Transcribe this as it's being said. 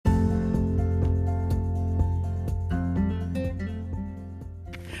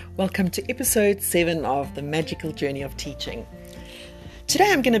Welcome to episode 7 of The Magical Journey of Teaching.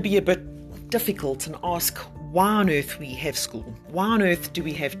 Today I'm going to be a bit difficult and ask why on earth we have school. Why on earth do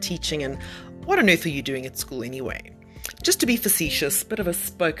we have teaching, and what on earth are you doing at school anyway? Just to be facetious, bit of a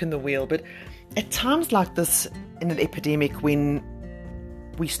spoke in the wheel, but at times like this in an epidemic when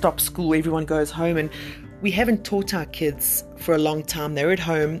we stop school, everyone goes home, and we haven't taught our kids for a long time. They're at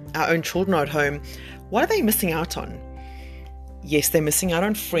home, our own children are at home. What are they missing out on? Yes, they're missing out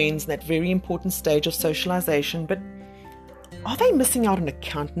on friends, that very important stage of socialization, but are they missing out on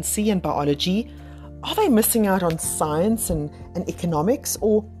accountancy and biology? Are they missing out on science and economics?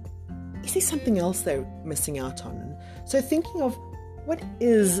 Or is there something else they're missing out on? So thinking of what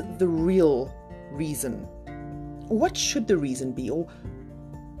is the real reason? Or what should the reason be? Or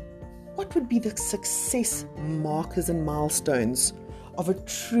what would be the success markers and milestones of a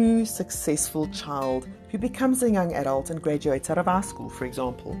true successful child who becomes a young adult and graduates out of our school, for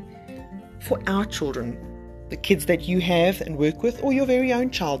example? For our children, the kids that you have and work with, or your very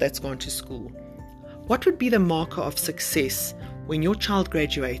own child that's gone to school, what would be the marker of success when your child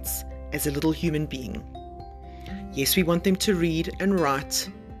graduates as a little human being? Yes, we want them to read and write,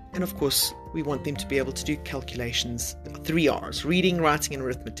 and of course, we want them to be able to do calculations, 3 R's, reading, writing, and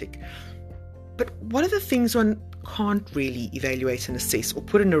arithmetic. But what are the things one can't really evaluate and assess or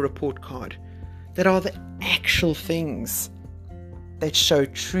put in a report card that are the actual things that show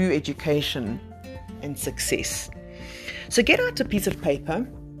true education and success? So get out a piece of paper,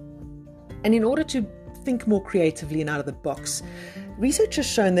 and in order to think more creatively and out of the box, research has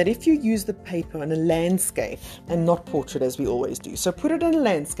shown that if you use the paper in a landscape and not portrait as we always do, so put it in a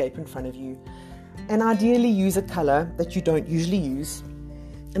landscape in front of you and ideally use a color that you don't usually use,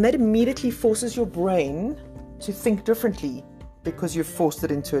 and that immediately forces your brain to think differently because you've forced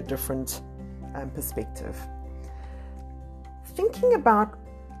it into a different perspective. Thinking about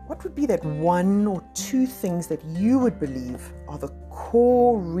what would be that 1 or 2 things that you would believe are the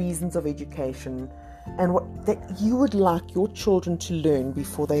core reasons of education and what that you would like your children to learn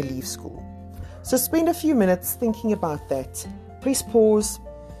before they leave school. So spend a few minutes thinking about that, press pause,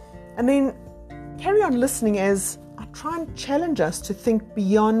 and then carry on listening as I try and challenge us to think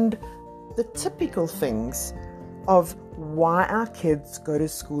beyond the typical things of why our kids go to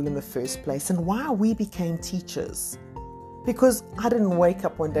school in the first place and why we became teachers. Because I didn't wake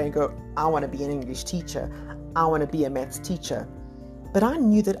up one day and go, I want to be an English teacher, I want to be a maths teacher. But I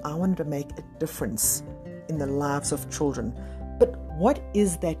knew that I wanted to make a difference in the lives of children. But what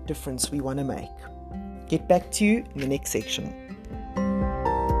is that difference we want to make? Get back to you in the next section.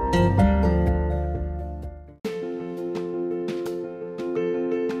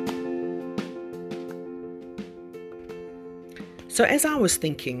 So as I was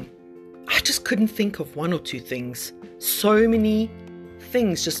thinking, I just couldn't think of 1 or 2 things. So many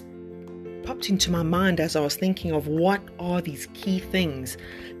things just popped into my mind as I was thinking of what are these key things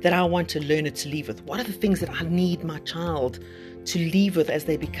that I want a learner to leave with. What are the things that I need my child to leave with as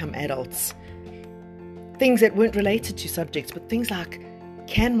they become adults? Things that weren't related to subjects, but things like,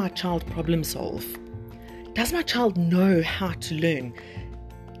 can my child problem solve? Does my child know how to learn?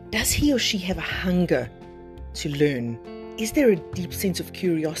 Does he or she have a hunger to learn? Is there a deep sense of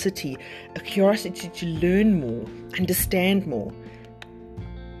curiosity, a curiosity to learn more, understand more?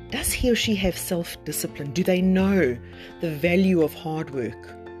 Does he or she have self-discipline? Do they know the value of hard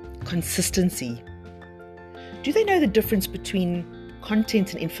work, consistency? Do they know the difference between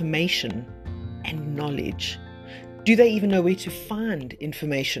content and information and knowledge? Do they even know where to find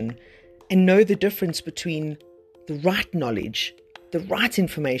information and know the difference between the right knowledge, the right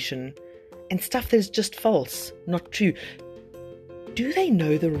information, and stuff that is just false, not true? Do they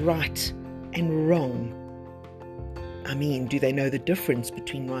know the right and wrong? Do they know the difference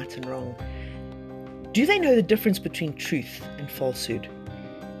between right and wrong? Do they know the difference between truth and falsehood?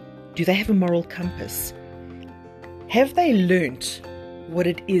 Do they have a moral compass? Have they learnt what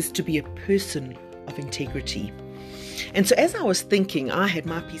it is to be a person of integrity? And so as I was thinking, I had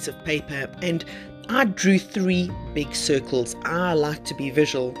my piece of paper and I drew 3 big circles. I like to be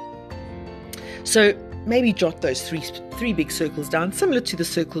visual. So maybe jot those three big circles down, similar to the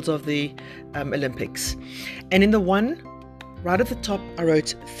circles of the Olympics. And in the one, right at the top, I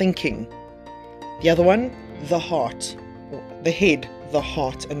wrote thinking. The other one, the heart, the head, the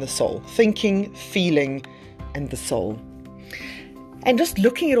heart, and the soul. Thinking, feeling, and the soul. And just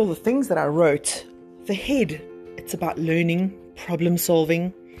looking at all the things that I wrote, the head, it's about learning, problem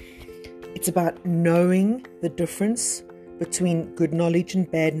solving. It's about knowing the difference between good knowledge and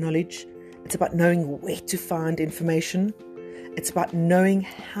bad knowledge. It's about knowing where to find information. It's about knowing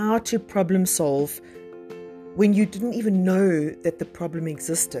how to problem solve when you didn't even know that the problem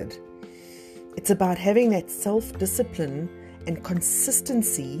existed. It's about having that self-discipline and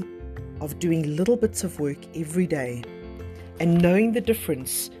consistency of doing little bits of work every day and knowing the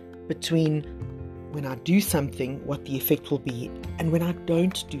difference between when I do something, what the effect will be, and when I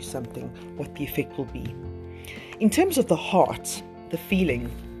don't do something, what the effect will be. In terms of the heart, the feeling,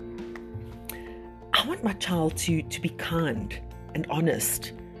 I want my child to be kind and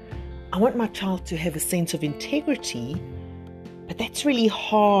honest. I want my child to have a sense of integrity, but that's really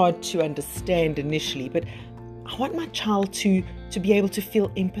hard to understand initially. But I want my child to be able to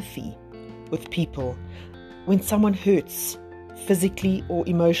feel empathy with people. When someone hurts physically or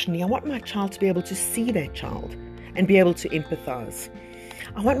emotionally, I want my child to be able to see that child and be able to empathize.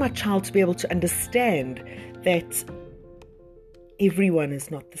 I want my child to be able to understand that everyone is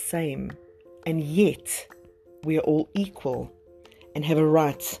not the same, and yet we are all equal and have a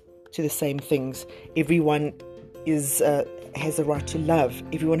right to the same things. Everyone has a right to love.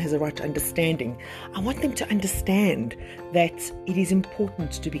 Everyone has a right to understanding. I want them to understand that it is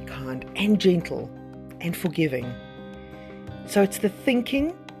important to be kind and gentle and forgiving. So it's the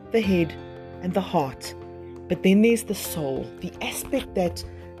thinking, the head, and the heart. But then there's the soul, the aspect that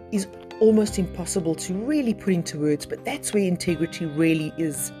is almost impossible to really put into words, but that's where integrity really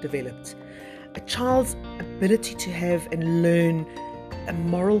is developed. A child's ability to have and learn a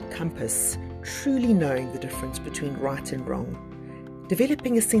moral compass, truly knowing the difference between right and wrong,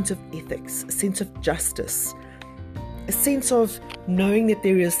 developing a sense of ethics, a sense of justice, a sense of knowing that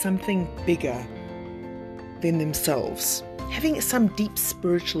there is something bigger than themselves, having some deep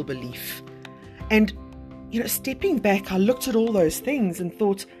spiritual belief. And, stepping back, I looked at all those things and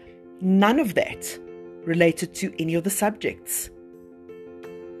thought none of that related to any of the subjects.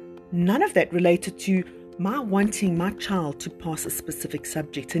 None of that related to my wanting my child to pass a specific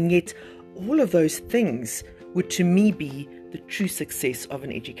subject, and yet all of those things would to me be the true success of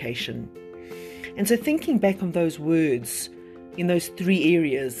an education. And so thinking back on those words in those three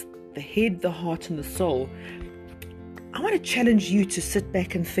areas, the head, the heart, and the soul, I want to challenge you to sit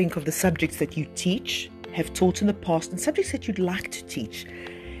back and think of the subjects that you teach, have taught in the past, and subjects that you'd like to teach,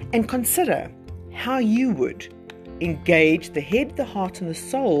 and consider how you would engage the head, the heart, and the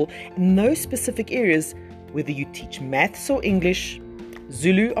soul in those specific areas, whether you teach maths or English,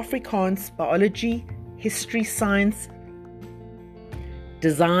 Zulu, Afrikaans, biology, history, science,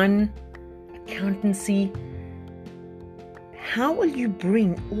 design, accountancy. How will you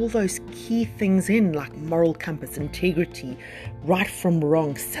bring all those key things in, like moral compass, integrity, right from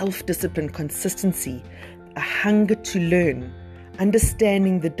wrong, self-discipline, consistency, a hunger to learn,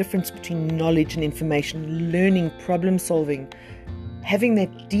 understanding the difference between knowledge and information, learning, problem solving, having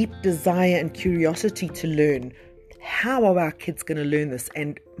that deep desire and curiosity to learn? How are our kids going to learn this?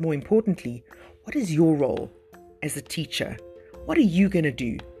 And more importantly, what is your role as a teacher? What are you going to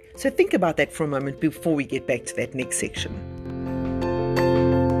do? So think about that for a moment before we get back to that next section.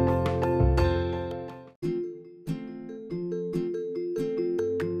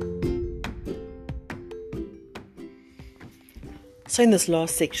 So in this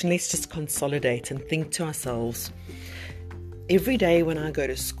last section, let's just consolidate and think to ourselves, every day when I go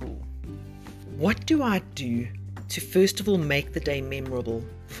to school, what do I do to first of all make the day memorable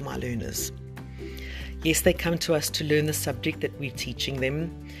for my learners? Yes, they come to us to learn the subject that we're teaching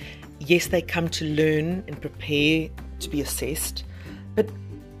them. Yes, they come to learn and prepare to be assessed. But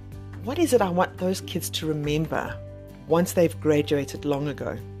what is it I want those kids to remember once they've graduated long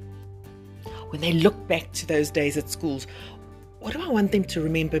ago? When they look back to those days at schools, what do I want them to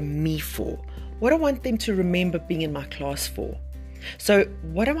remember me for? What do I want them to remember being in my class for? So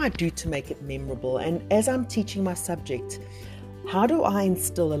what do I do to make it memorable? And as I'm teaching my subject, how do I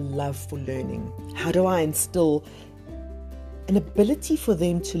instill a love for learning? How do I instill an ability for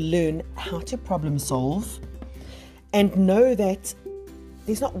them to learn how to problem solve and know that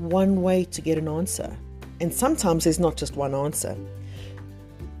there's not one way to get an answer? And sometimes there's not just one answer.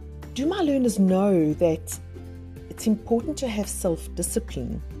 Do my learners know that it's important to have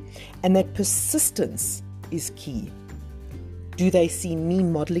self-discipline and that persistence is key? Do they see me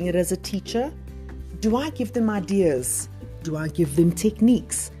modeling it as a teacher? Do I give them ideas? Do I give them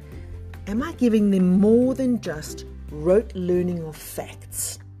techniques? Am I giving them more than just rote learning of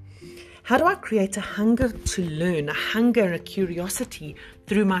facts? How do I create a hunger to learn, a hunger and a curiosity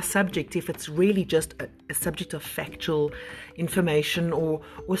through my subject if it's really just a subject of factual information or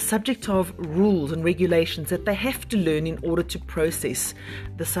subject of rules and regulations that they have to learn in order to process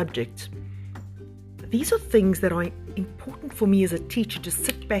the subject? These are things that are important for me as a teacher to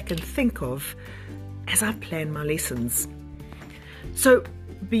sit back and think of as I plan my lessons. So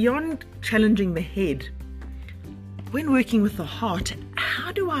beyond challenging the head, when working with the heart,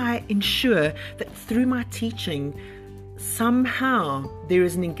 how do I ensure that through my teaching, somehow there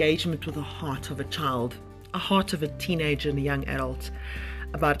is an engagement with the heart of a child, a heart of a teenager and a young adult,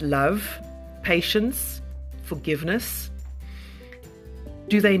 about love, patience, forgiveness?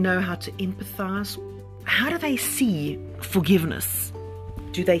 Do they know how to empathize? How do they see forgiveness?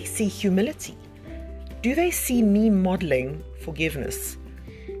 Do they see humility? Do they see me modeling forgiveness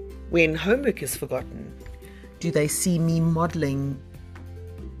when homework is forgotten? Do they see me modeling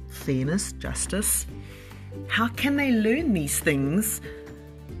fairness, justice? How can they learn these things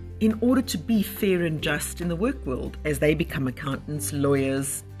in order to be fair and just in the work world as they become accountants,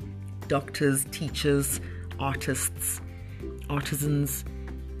 lawyers, doctors, teachers, artists, artisans?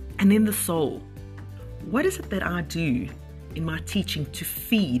 And then the soul. What is it that I do in my teaching to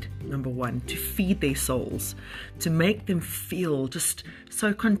feed, number one, to feed their souls, to make them feel just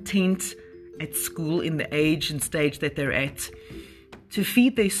so content at school in the age and stage that they're at, to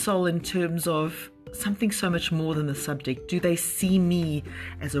feed their soul in terms of something so much more than the subject? Do they see me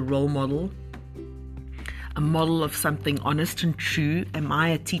as a role model, a model of something honest and true? Am I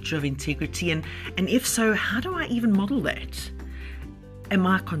a teacher of integrity? And if so, how do I even model that? Am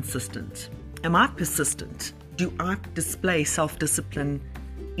I consistent? Am I persistent? Do I display self-discipline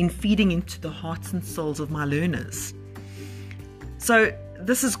in feeding into the hearts and souls of my learners? So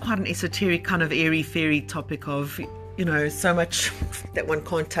this is quite an esoteric, kind of airy-fairy topic of, so much that one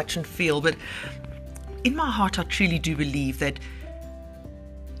can't touch and feel. But in my heart, I truly do believe that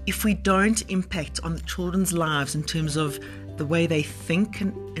if we don't impact on the children's lives in terms of the way they think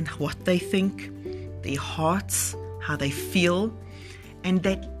and what they think, their hearts, how they feel, and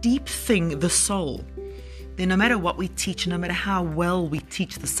that deep thing, the soul, then no matter what we teach, no matter how well we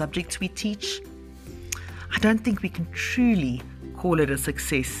teach the subjects we teach, I don't think we can truly call it a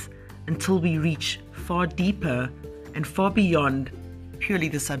success until we reach far deeper and far beyond purely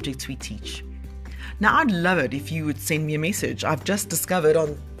the subjects we teach. Now, I'd love it if you would send me a message. I've just discovered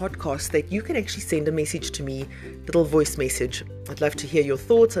on podcasts that you can actually send a message to me, little voice message. I'd love to hear your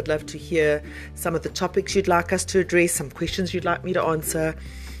thoughts. I'd love to hear some of the topics you'd like us to address, some questions you'd like me to answer,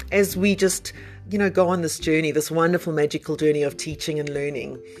 as we just, go on this journey, this wonderful, magical journey of teaching and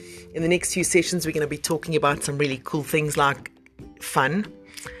learning. In the next few sessions, we're going to be talking about some really cool things like fun,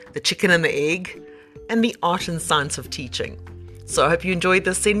 the chicken and the egg, and the art and science of teaching. So I hope you enjoyed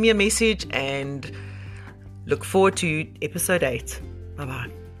this. Send me a message and look forward to episode 8.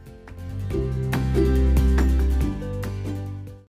 Bye-bye.